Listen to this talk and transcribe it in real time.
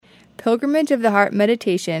Pilgrimage of the Heart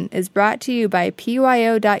Meditation is brought to you by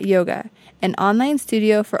pyo.yoga, an online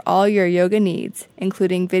studio for all your yoga needs,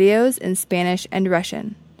 including videos in Spanish and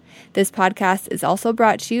Russian. This podcast is also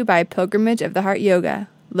brought to you by Pilgrimage of the Heart Yoga,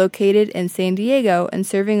 located in San Diego and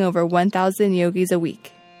serving over 1,000 yogis a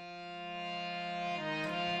week.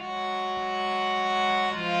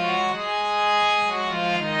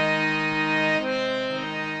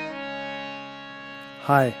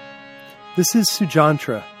 Hi, this is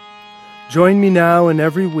Sujantra. Join me now and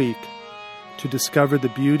every week to discover the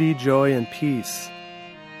beauty, joy, and peace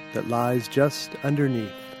that lies just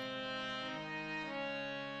underneath.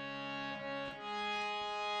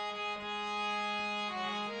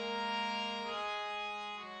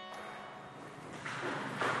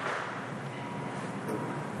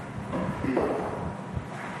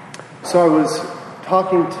 So I was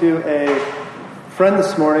talking to a friend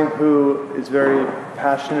this morning who is very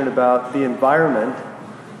passionate about the environment.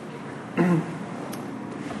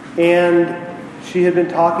 And she had been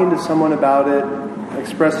talking to someone about it,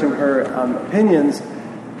 expressing her opinions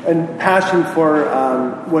and passion for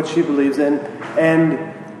what she believes in.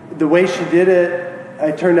 And the way she did it,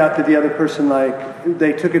 it turned out that the other person,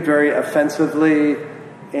 they took it very offensively,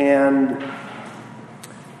 and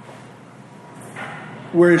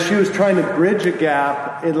whereas she was trying to bridge a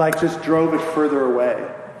gap, it just drove it further away.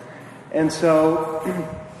 And so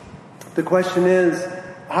the question is,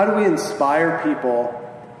 how do we inspire people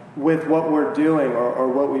with what we're doing or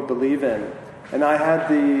what we believe in? And I had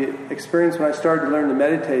the experience when I started to learn to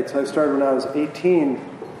meditate. So I started when I was 18,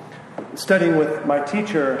 studying with my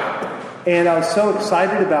teacher, and I was so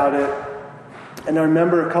excited about it. And I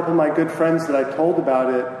remember a couple of my good friends that I told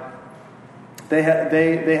about it, they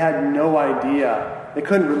had no idea. They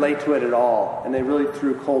couldn't relate to it at all, and they really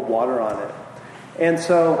threw cold water on it. And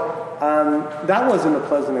so that wasn't a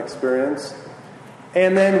pleasant experience.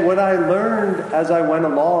 And then what I learned as I went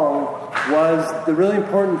along was the really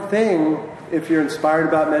important thing, if you're inspired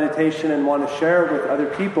about meditation and want to share it with other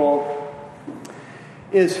people,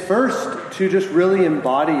 is first to just really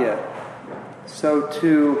embody it. So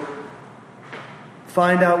to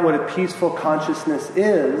find out what a peaceful consciousness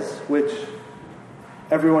is, which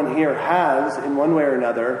everyone here has in one way or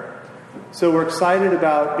another. So we're excited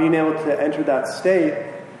about being able to enter that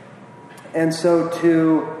state. And so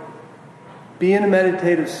to be in a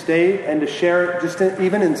meditative state and to share it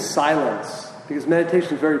even in silence, because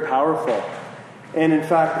meditation is very powerful. And in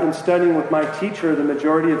fact, in studying with my teacher, the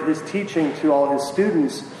majority of his teaching to all his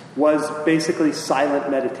students was basically silent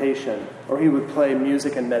meditation, or he would play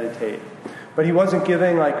music and meditate. But he wasn't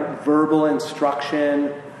giving verbal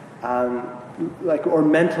instruction, or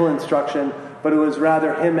mental instruction, but it was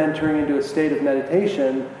rather him entering into a state of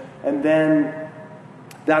meditation, and then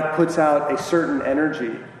that puts out a certain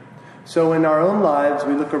energy. So in our own lives,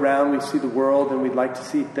 we look around, we see the world, and we'd like to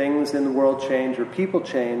see things in the world change or people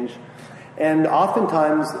change. And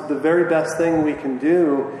oftentimes, the very best thing we can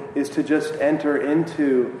do is to just enter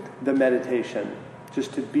into the meditation,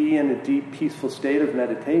 just to be in a deep, peaceful state of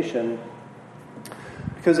meditation.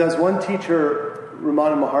 Because as one teacher,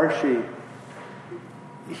 Ramana Maharshi,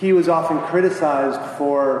 he was often criticized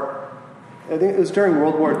for, I think it was during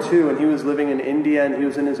World War II, and he was living in India, and he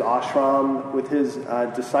was in his ashram with his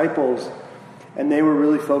disciples, and they were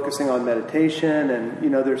really focusing on meditation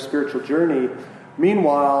and, their spiritual journey.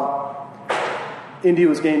 Meanwhile, India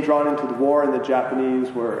was getting drawn into the war, and the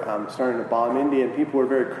Japanese were starting to bomb India, and people were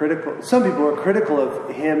very critical. Some people were critical of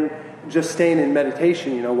him just staying in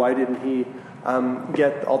meditation. Why didn't he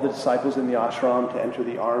get all the disciples in the ashram to enter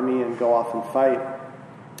the army and go off and fight?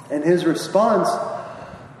 And his response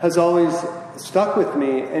has always stuck with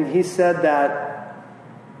me, and he said that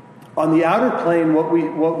on the outer plane,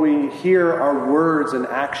 what we hear are words and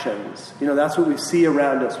actions. That's what we see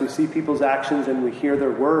around us. We see people's actions and we hear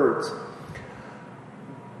their words.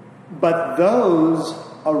 But those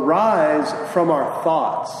arise from our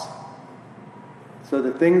thoughts. So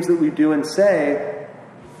the things that we do and say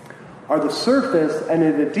are the surface, and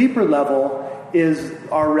at a deeper level is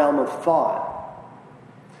our realm of thought.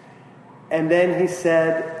 And then he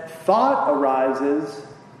said, thought arises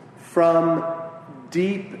from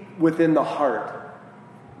deep within the heart,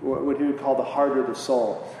 what he would call the heart or the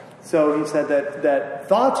soul. So he said that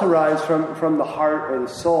thoughts arise from the heart or the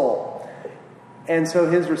soul. And so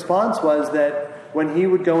his response was that when he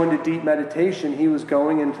would go into deep meditation, he was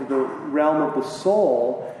going into the realm of the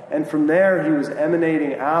soul, and from there he was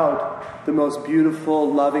emanating out the most beautiful,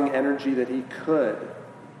 loving energy that he could.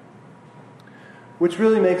 Which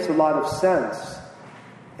really makes a lot of sense.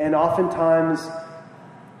 And oftentimes,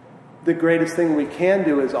 the greatest thing we can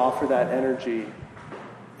do is offer that energy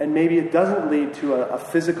And maybe it doesn't lead to a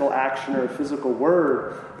physical action or a physical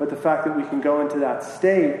word, but the fact that we can go into that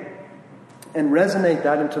state and resonate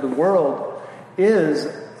that into the world is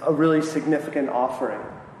a really significant offering.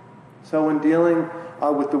 So when dealing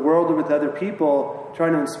with the world or with other people,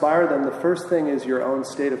 trying to inspire them, the first thing is your own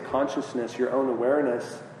state of consciousness, your own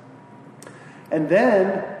awareness. And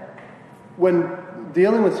then, when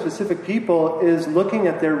dealing with specific people, is looking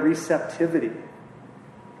at their receptivity.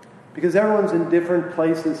 Because everyone's in different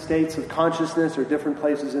places, states of consciousness, or different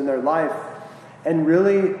places in their life. And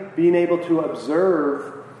really being able to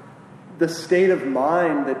observe the state of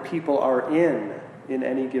mind that people are in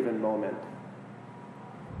any given moment.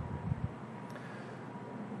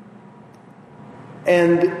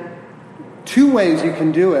 And two ways you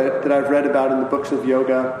can do it that I've read about in the books of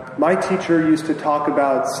yoga. My teacher used to talk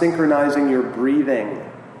about synchronizing your breathing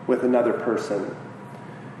with another person.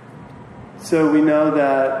 So we know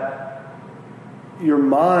that your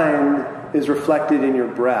mind is reflected in your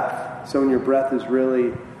breath. So when your breath is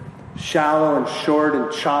really shallow and short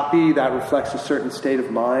and choppy, that reflects a certain state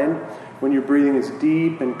of mind. When your breathing is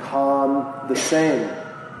deep and calm, the same.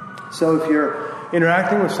 So if you're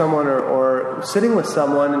interacting with someone or sitting with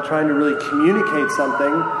someone and trying to really communicate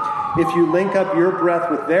something, if you link up your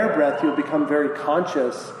breath with their breath, you'll become very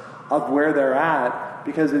conscious of where they're at,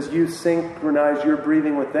 because as you synchronize your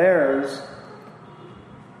breathing with theirs,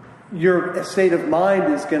 your state of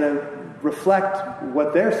mind is going to reflect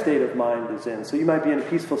what their state of mind is in. So you might be in a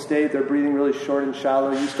peaceful state, they're breathing really short and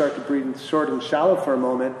shallow, you start to breathe short and shallow for a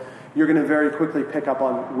moment, you're going to very quickly pick up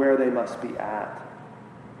on where they must be at.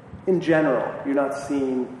 In general, you're not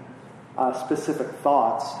seeing specific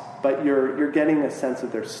thoughts, but you're getting a sense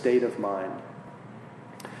of their state of mind.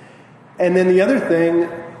 And then the other thing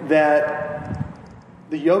that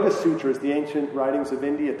the Yoga Sutras, the ancient writings of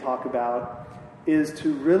India, talk about is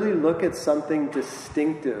to really look at something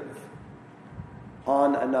distinctive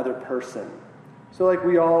on another person. So like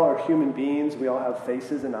we all are human beings, we all have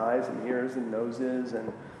faces and eyes and ears and noses,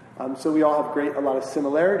 and so we all have a lot of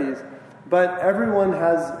similarities. But everyone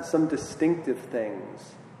has some distinctive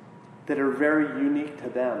things that are very unique to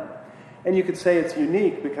them. And you could say it's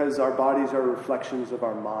unique because our bodies are reflections of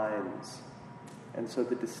our minds. And so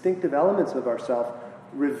the distinctive elements of ourselves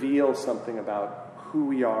reveal something about who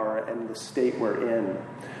we are and the state we're in.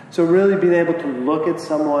 So really being able to look at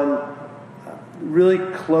someone really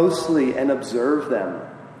closely and observe them.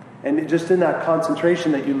 And just in that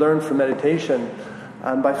concentration that you learn from meditation,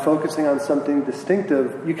 by focusing on something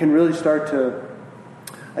distinctive, you can really start to,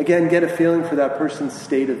 again, get a feeling for that person's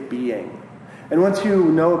state of being. And once you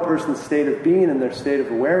know a person's state of being and their state of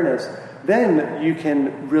awareness, then you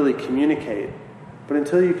can really communicate. But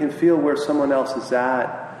until you can feel where someone else is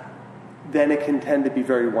at, then it can tend to be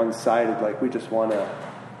very one-sided, like we just want to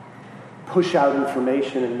push out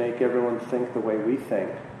information and make everyone think the way we think.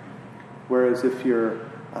 Whereas if you're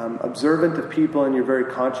observant of people and you're very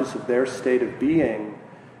conscious of their state of being,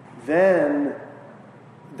 then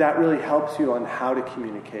that really helps you on how to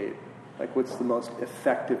communicate. Like what's the most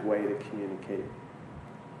effective way to communicate.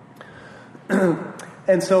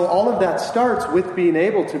 And so all of that starts with being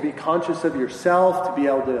able to be conscious of yourself, to be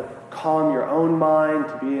able to calm your own mind,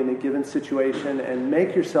 to be in a given situation and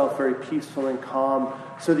make yourself very peaceful and calm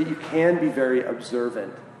so that you can be very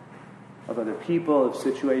observant of other people, of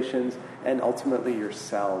situations, and ultimately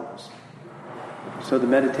yourselves. So the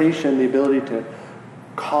meditation, the ability to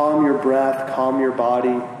calm your breath, calm your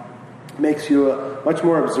body, makes you a much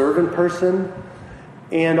more observant person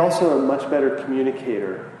and also a much better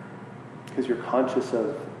communicator because you're conscious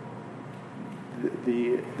of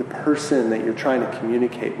the person that you're trying to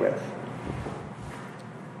communicate with.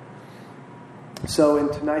 So in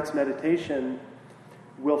tonight's meditation,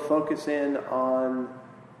 we'll focus in on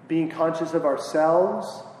being conscious of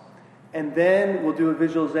ourselves, and then we'll do a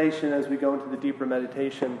visualization as we go into the deeper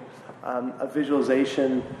meditation, a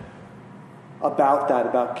visualization about that,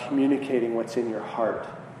 about communicating what's in your heart.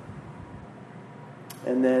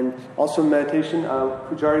 And then also meditation,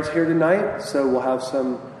 Pujari's here tonight, so we'll have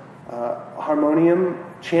some harmonium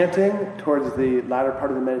chanting. Towards the latter part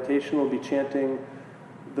of the meditation, we'll be chanting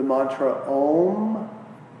the mantra Om,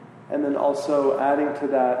 and then also adding to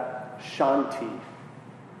that Shanti,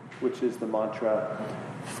 which is the mantra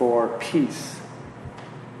for peace.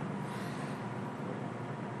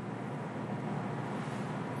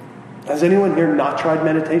 Has anyone here not tried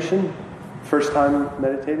meditation? First time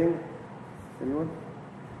meditating? Anyone?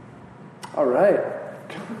 All right.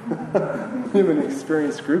 We have an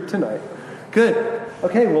experienced group tonight. Good.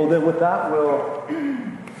 Okay, well then with that, we'll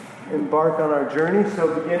embark on our journey.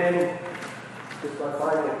 So beginning just by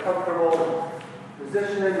finding a comfortable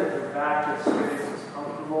position with your back as straight as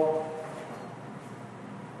comfortable. comfortable.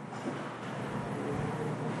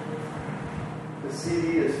 The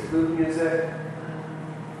CD is flute music.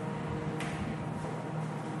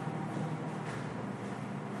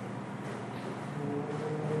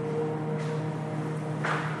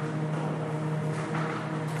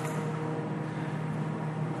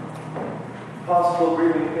 Possible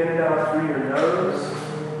breathing in and out through your nose.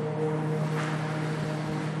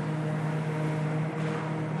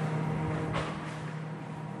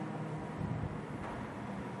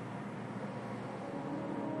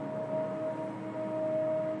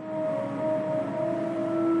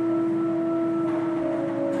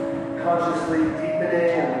 Consciously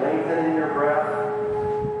deepening and lengthening your breath.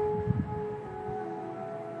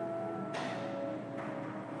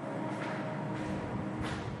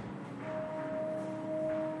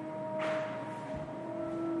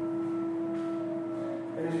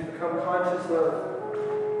 And as you become conscious of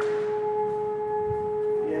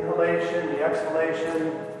the inhalation, the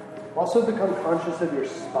exhalation, also become conscious of your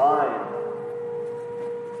spine.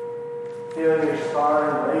 Feeling your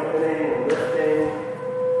spine lengthening and lifting.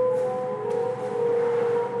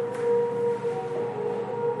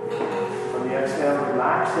 Exhale,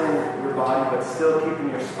 relaxing your body, but still keeping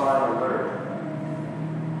your spine alert.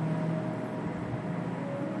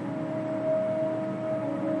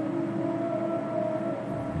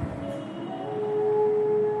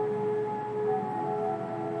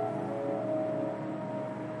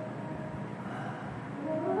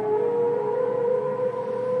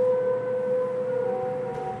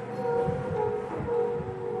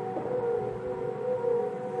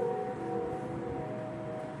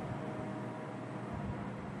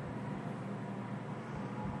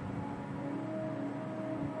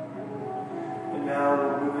 Now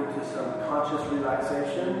we'll move into some conscious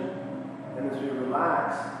relaxation, and as we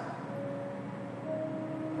relax,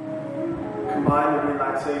 combine the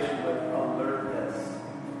relaxation with alertness.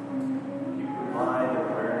 Keep your mind and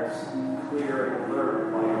awareness clear and alert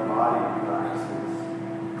while your body relaxes.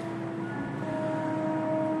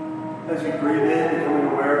 As you breathe in, becoming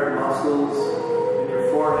aware of the muscles in your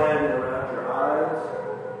forehead and around your eyes.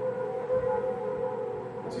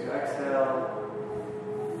 As you exhale,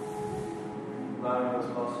 allowing those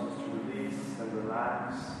muscles to release and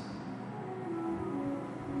relax.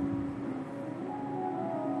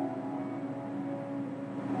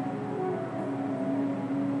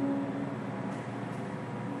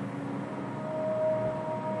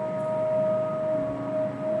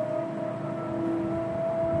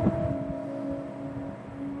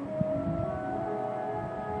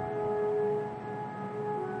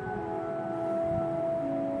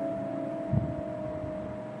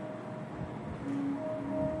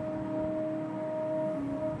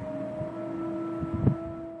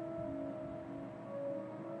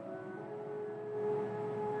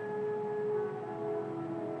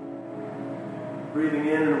 Breathing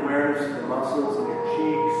in and awareness of the muscles in your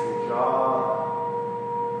cheeks and jaw.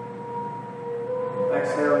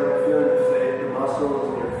 Exhaling, feeling the muscles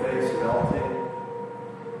in your face melting.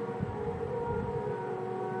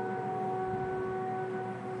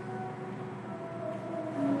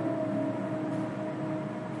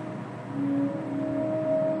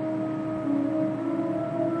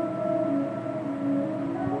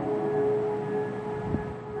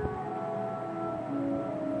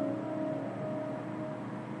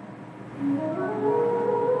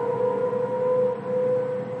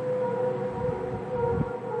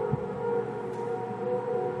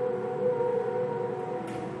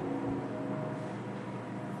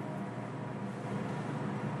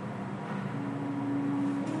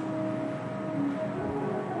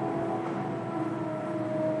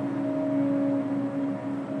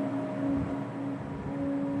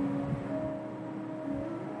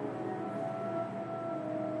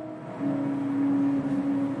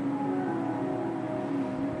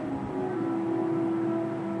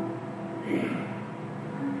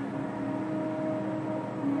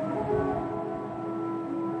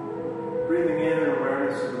 Breathing in and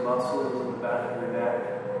awareness of the muscles in the back of your neck,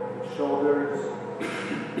 the shoulders.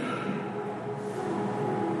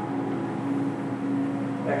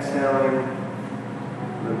 Exhaling,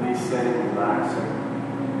 releasing, relaxing.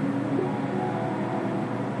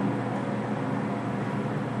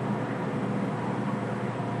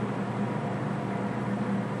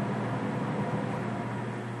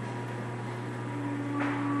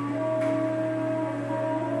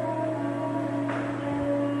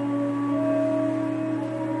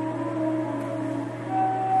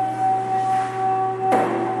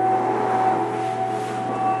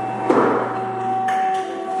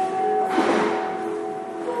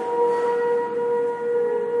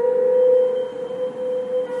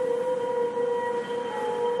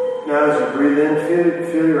 Now as you breathe in,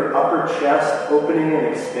 feel your upper chest opening and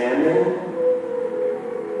expanding.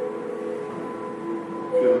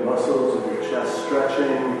 Feel the muscles of your chest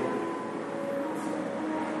stretching.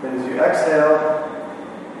 And as you exhale,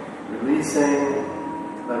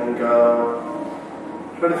 releasing, letting go.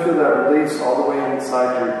 Try to feel that release all the way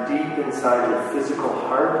deep inside your physical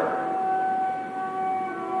heart.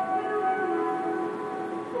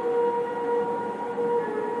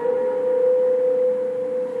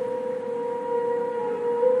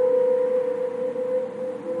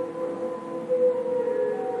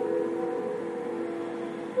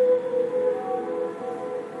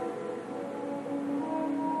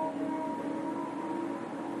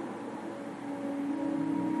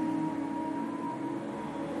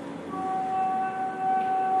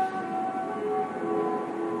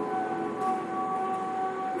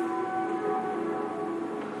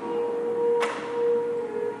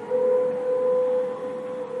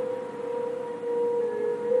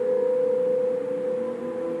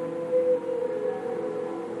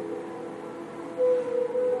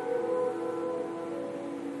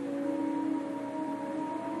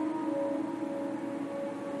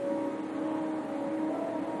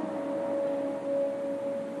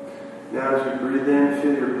 Now as you breathe in,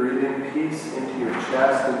 feel your breathing peace into your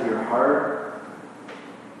chest, into your heart.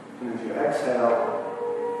 And as you exhale,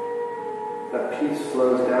 that peace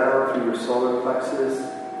flows down through your solar plexus,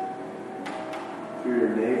 through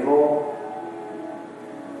your navel,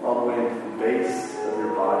 all the way to the base of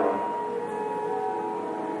your body.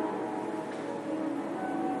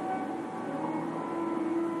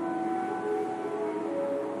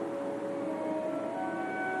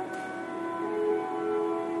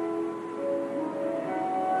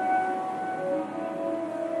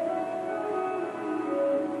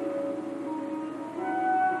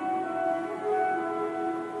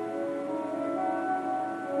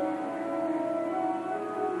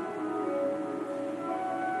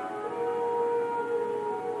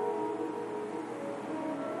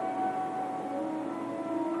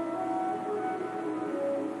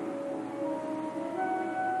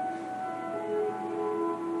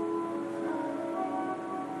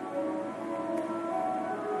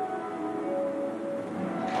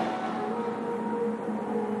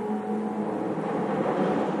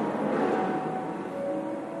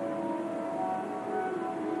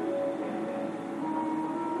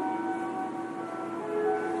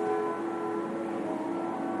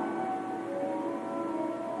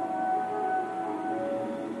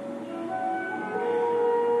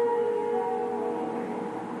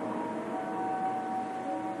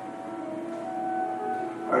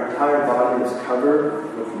 Our entire body is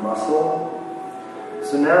covered with muscle.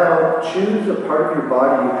 So now choose a part of your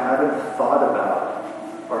body you haven't thought about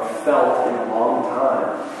or felt in a long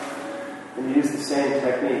time. And use the same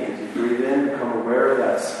technique. As you breathe in, become aware of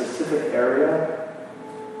that specific area.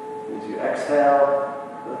 As you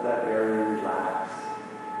exhale, let that area relax.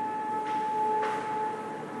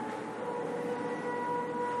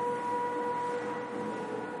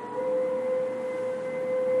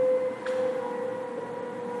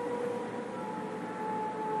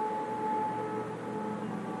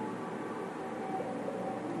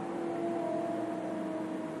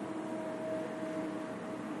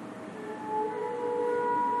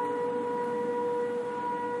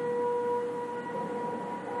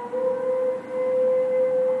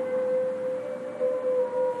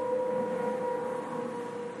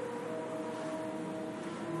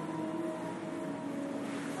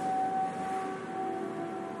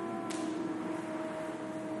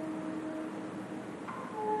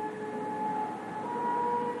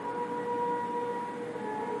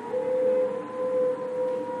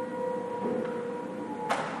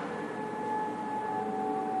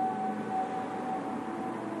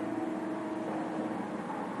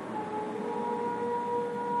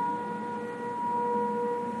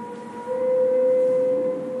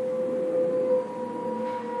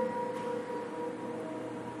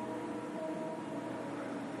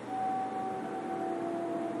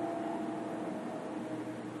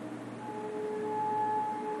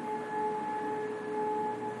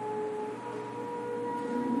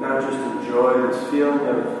 Now just enjoy this feeling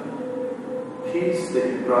of peace that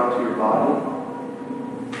you've brought to your body.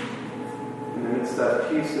 And amidst that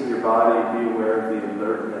peace of your body, be aware of the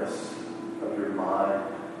alertness of your mind.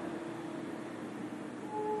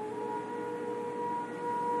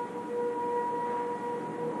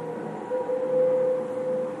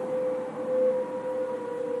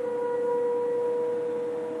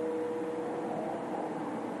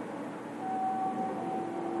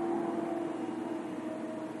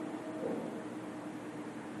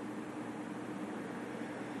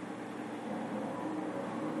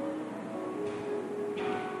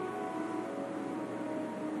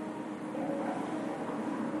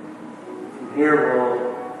 here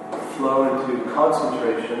we'll flow into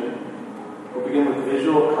concentration. We'll begin with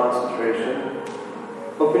visual concentration.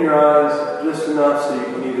 Open your eyes just enough so you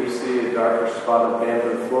can either see a darker spot of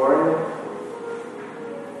bamboo flooring.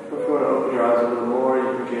 If you want to open your eyes a little more,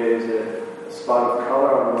 you can gaze at a spot of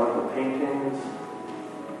color on one of the paintings.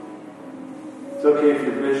 It's okay if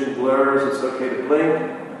your vision blurs, it's okay to blink.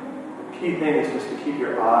 The key thing is just to keep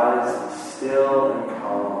your eyes still and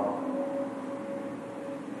calm.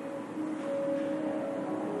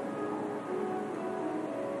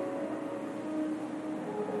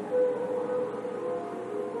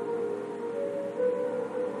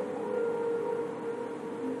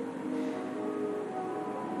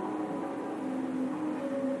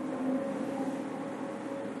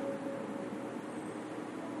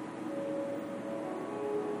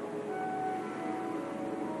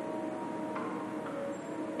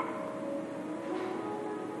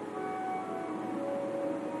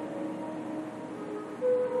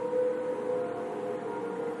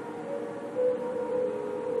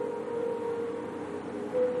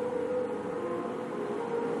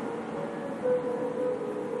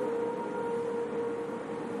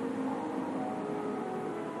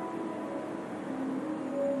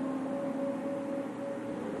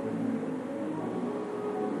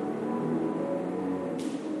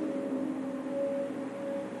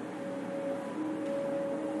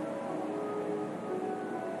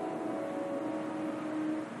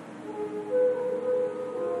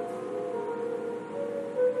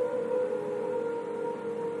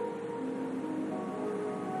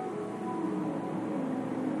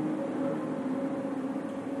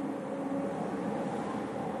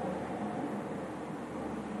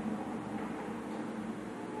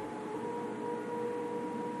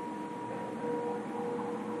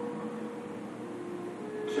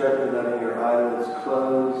 Gently letting your eyelids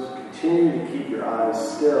close. Continue to keep your eyes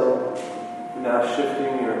still. Now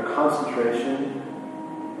shifting your concentration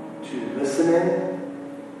to listening,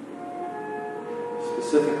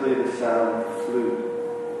 specifically the sound of flute.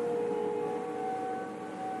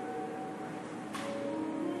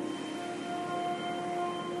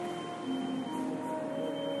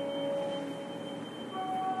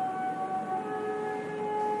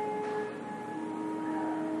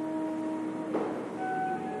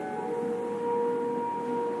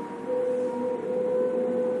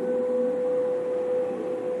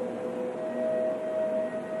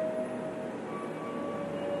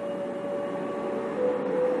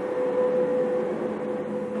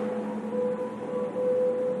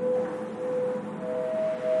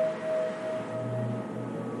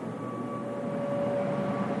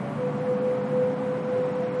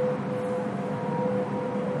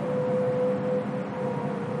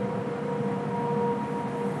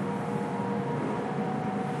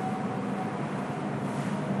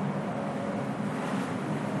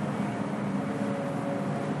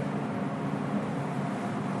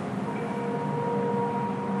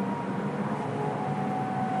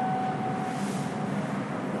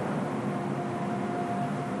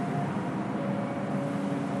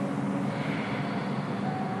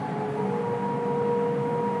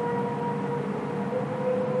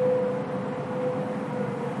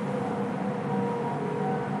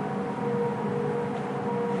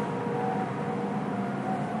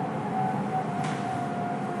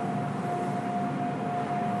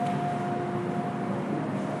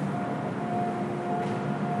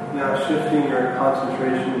 Now shifting your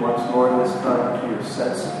concentration once more, this time to your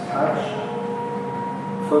sense of touch.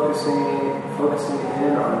 Focusing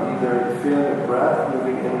in on either the feeling of breath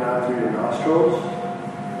moving in and out through your nostrils,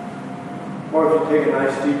 or if you take a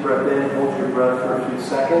nice deep breath in, hold your breath for a few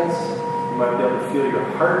seconds, you might be able to feel your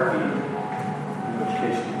heartbeat, in which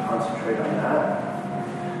case you can concentrate on that.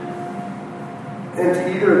 And to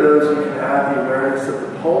either of those, you can add the awareness of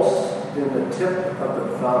the pulse in the tip of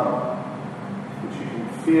the thumb, which you can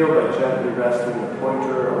feel by gently resting the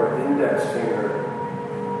pointer or index finger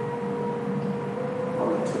on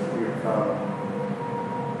the tip of your thumb.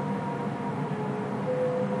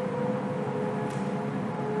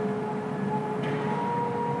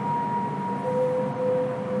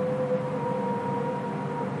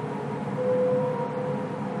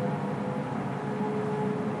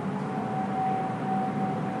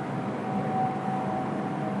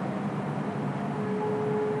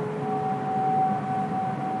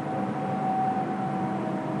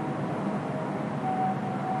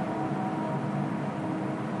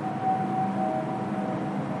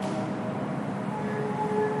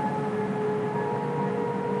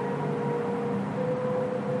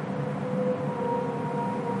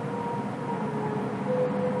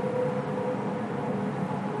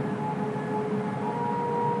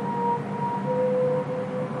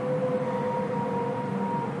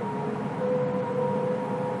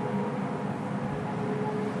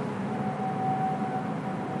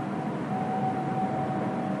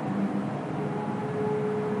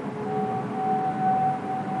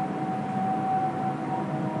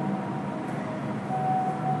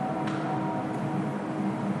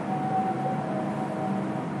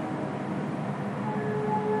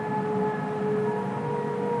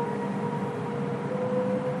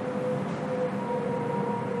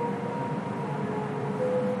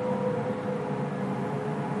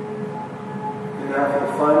 Now for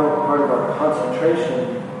the final part of our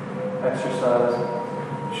concentration exercise,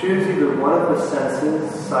 choose either one of the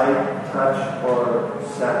senses, sight, touch, or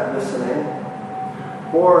listening,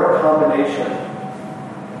 or a combination,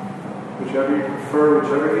 whichever you prefer,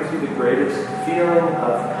 whichever gives you the greatest feeling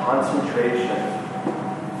of concentration.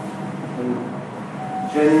 And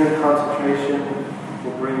genuine concentration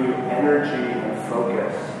will bring you energy and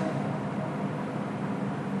focus.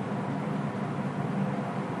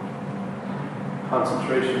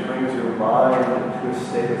 Concentration brings your mind into a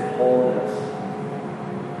state of wholeness.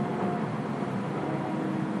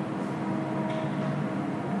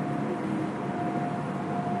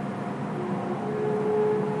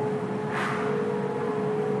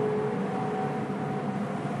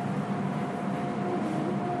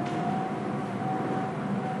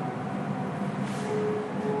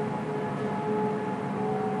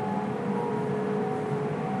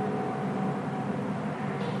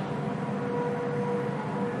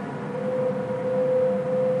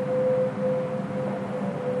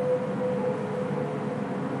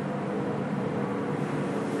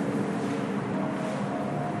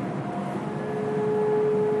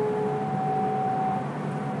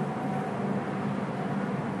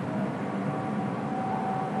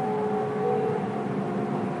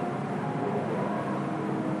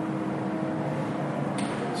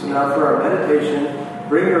 So now for our meditation,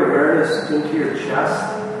 bring your awareness into your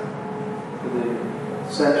chest, to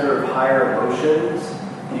the center of higher emotions,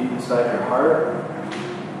 deep inside your heart.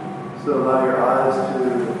 So allow your eyes to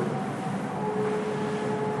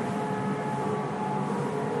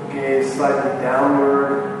gaze slightly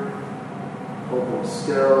downward, hold them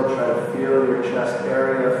still, try to feel your chest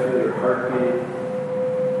area, feel your heartbeat.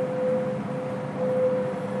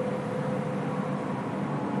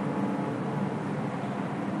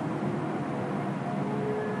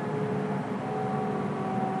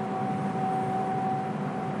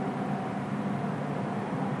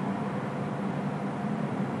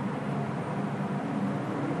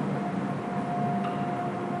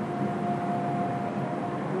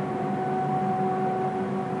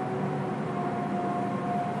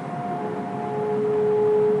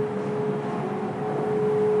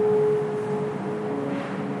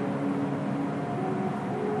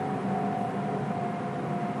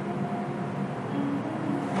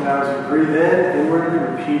 Now as you breathe in, inwardly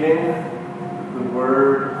repeating the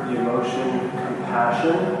word, the emotion,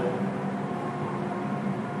 compassion.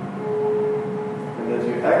 And as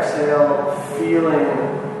you exhale, feeling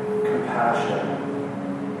compassion.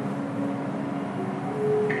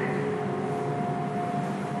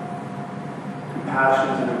 Compassion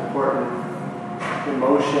is an important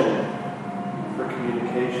emotion for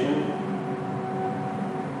communication.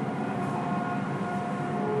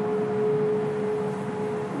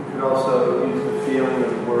 Also use the feeling of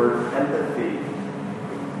the word empathy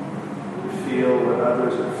to feel what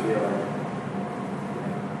others are feeling.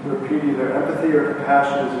 So repeat either empathy or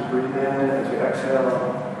compassion as you breathe in, as you exhale,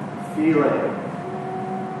 feeling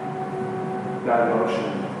that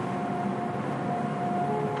emotion.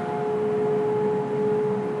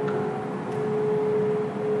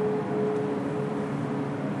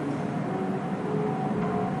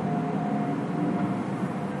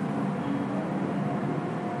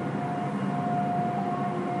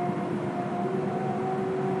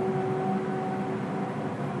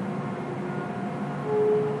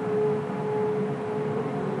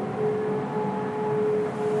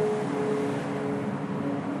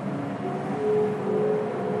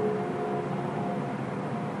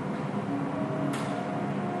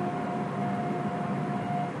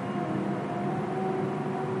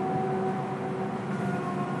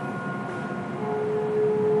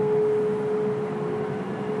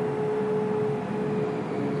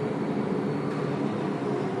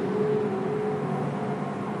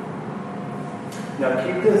 Now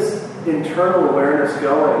keep this internal awareness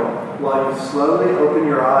going while you slowly open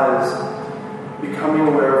your eyes, becoming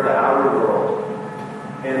aware of the outer world.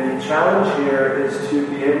 And the challenge here is to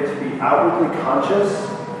be able to be outwardly conscious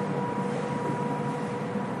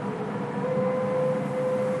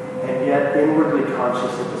and yet inwardly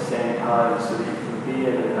conscious at the same time, so that you can be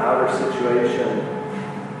in an outer situation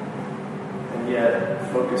and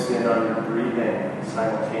yet focus in on your breathing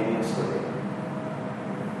simultaneously.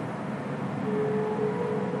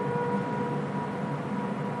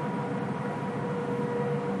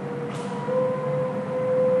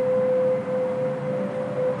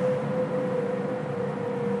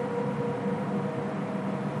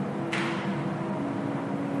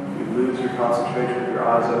 Lose your concentration with your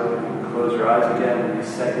eyes open. You can close your eyes again and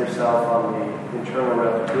reset yourself on the internal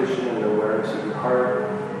repetition and awareness of your heart.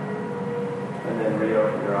 And then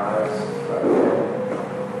reopen your eyes.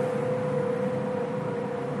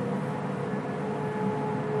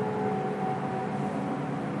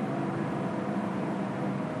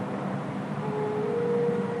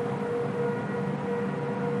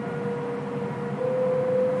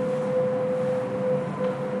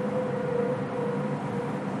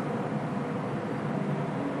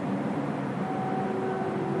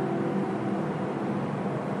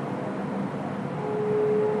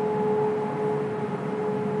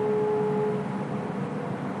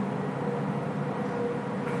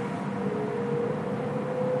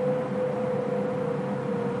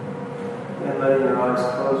 letting your eyes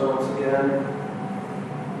close once again.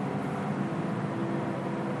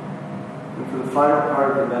 And for the final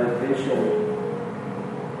part of the meditation,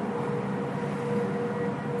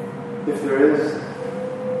 if there is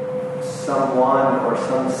someone or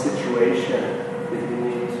some situation that you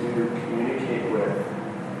need to communicate with,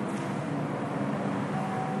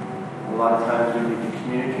 a lot of times we need to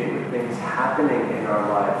communicate with things happening in our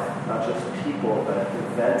life, not just people, but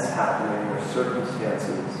events happening or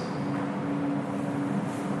circumstances.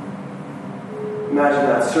 Imagine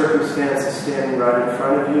that circumstance is standing right in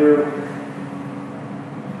front of you.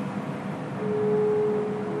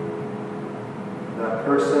 That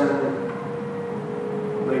person,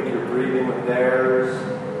 link your breathing with theirs.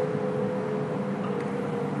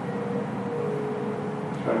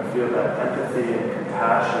 Trying to feel that empathy and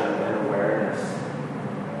compassion and awareness.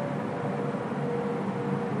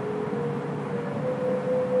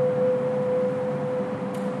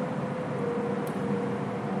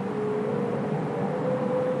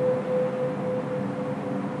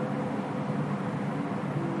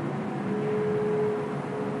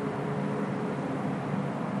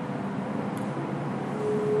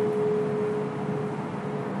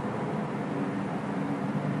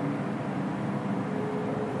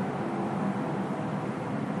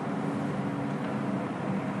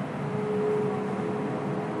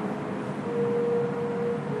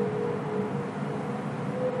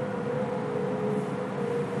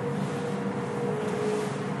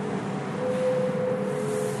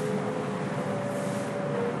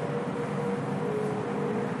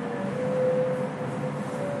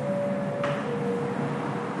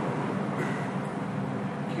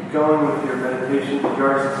 Going with your meditation,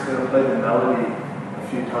 Jar's just going to play the melody a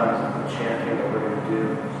few times of the chanting that we're going to do.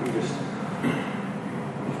 So you just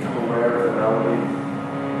become aware of the melody.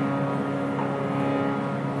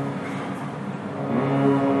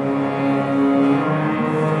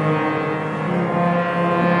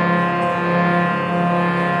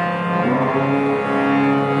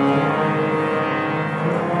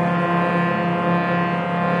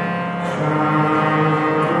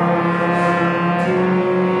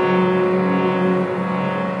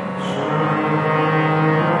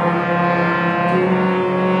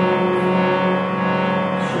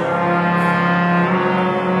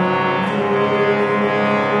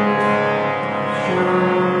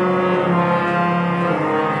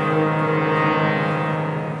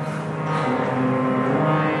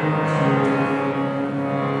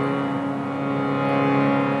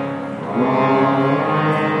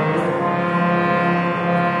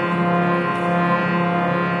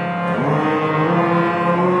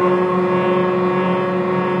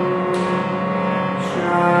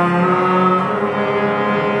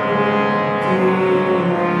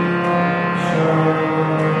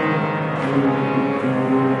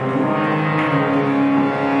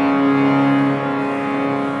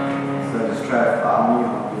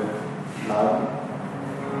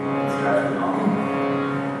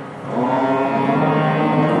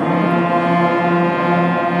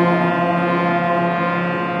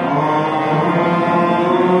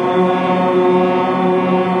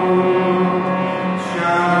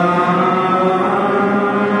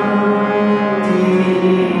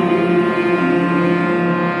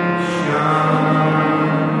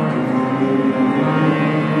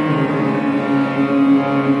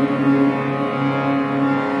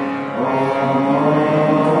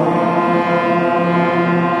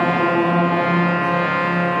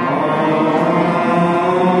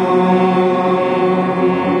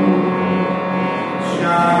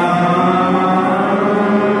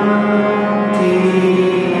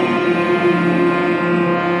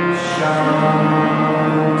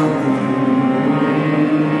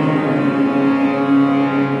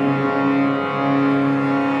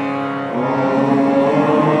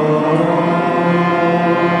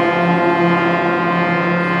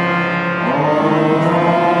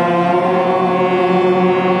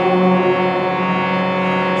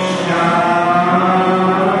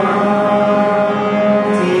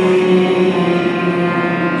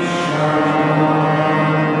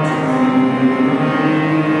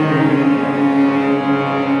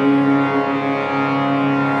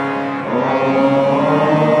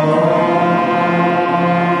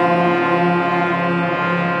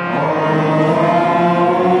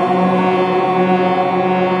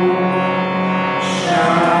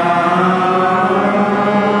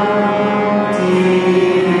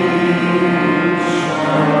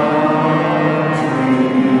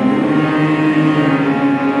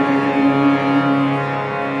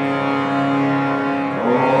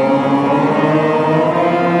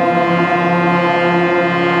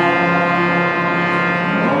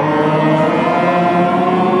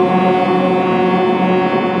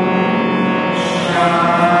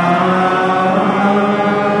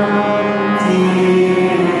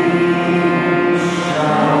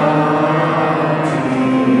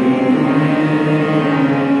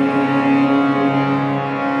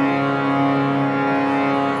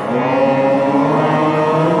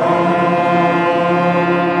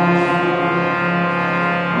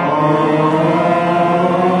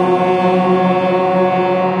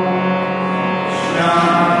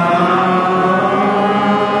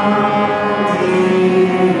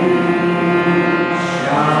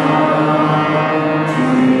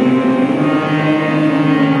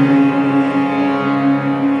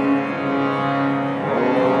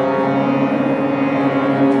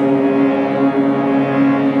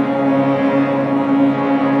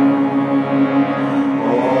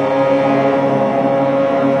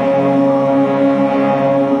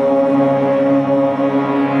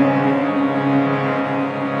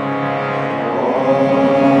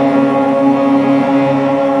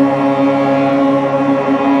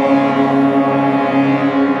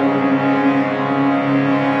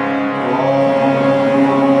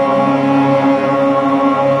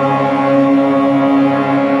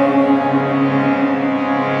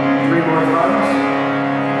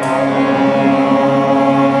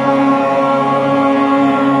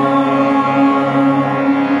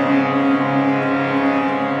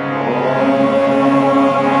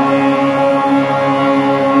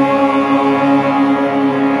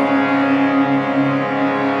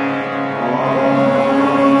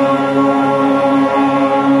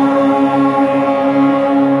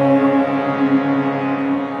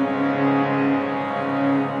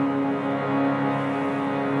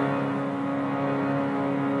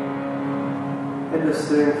 And just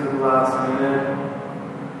sitting for the last minute,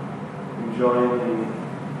 enjoying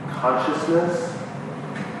the consciousness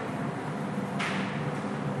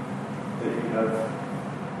that you have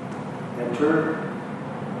entered.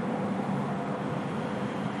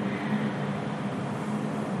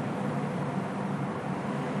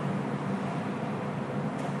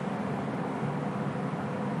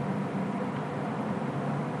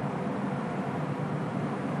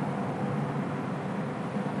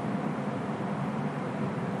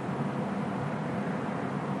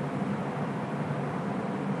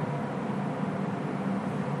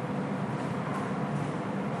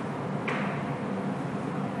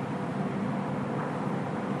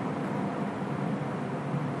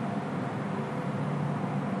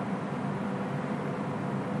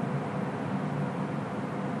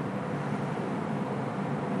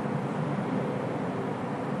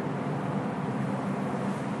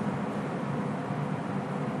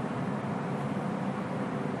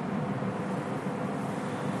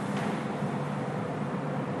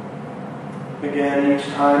 Again, each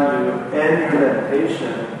time you end your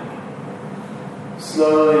meditation,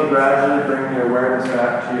 slowly and gradually bring your awareness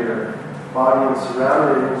back to your body and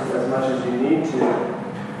surroundings as much as you need to.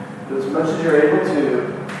 But as much as you're able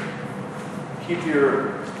to, keep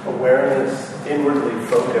your awareness inwardly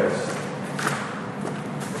focused.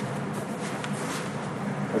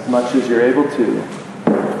 As much as you're able to.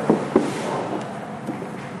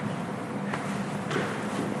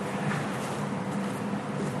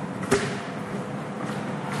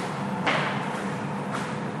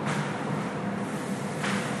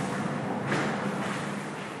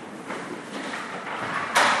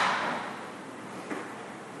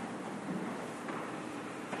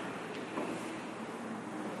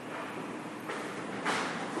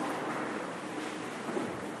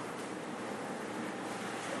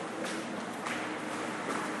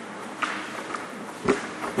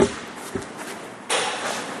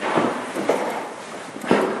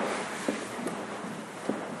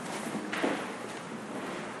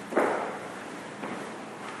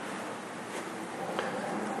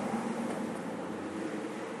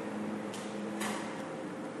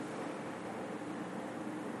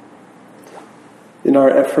 In our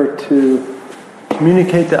effort to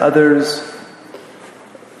communicate to others,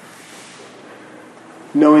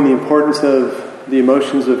 knowing the importance of the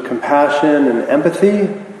emotions of compassion and empathy,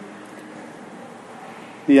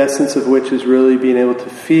 the essence of which is really being able to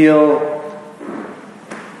feel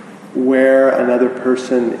where another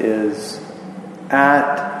person is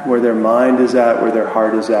at, where their mind is at, where their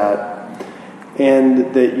heart is at,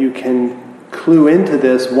 and that you can clue into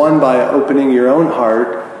this, one, by opening your own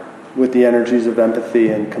heart with the energies of empathy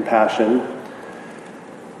and compassion,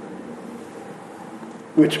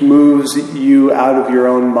 which moves you out of your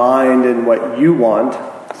own mind and what you want,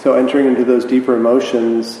 so entering into those deeper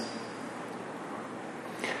emotions.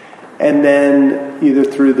 And then either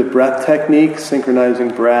through the breath technique, synchronizing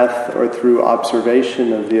breath, or through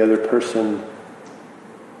observation of the other person,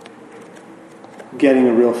 getting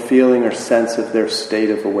a real feeling or sense of their state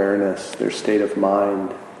of awareness, their state of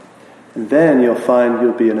mind. And then you'll find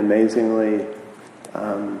you'll be an amazingly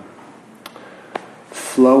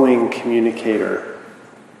flowing communicator.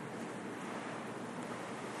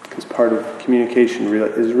 Because part of communication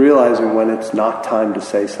is realizing when it's not time to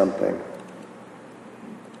say something.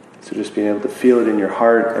 So just being able to feel it in your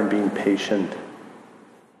heart and being patient.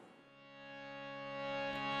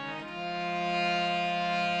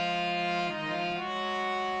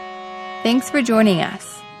 Thanks for joining us.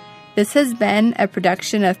 This has been a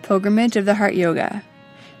production of Pilgrimage of the Heart Yoga.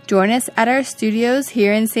 Join us at our studios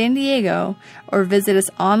here in San Diego or visit us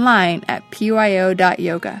online at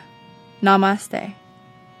pyo.yoga. Namaste.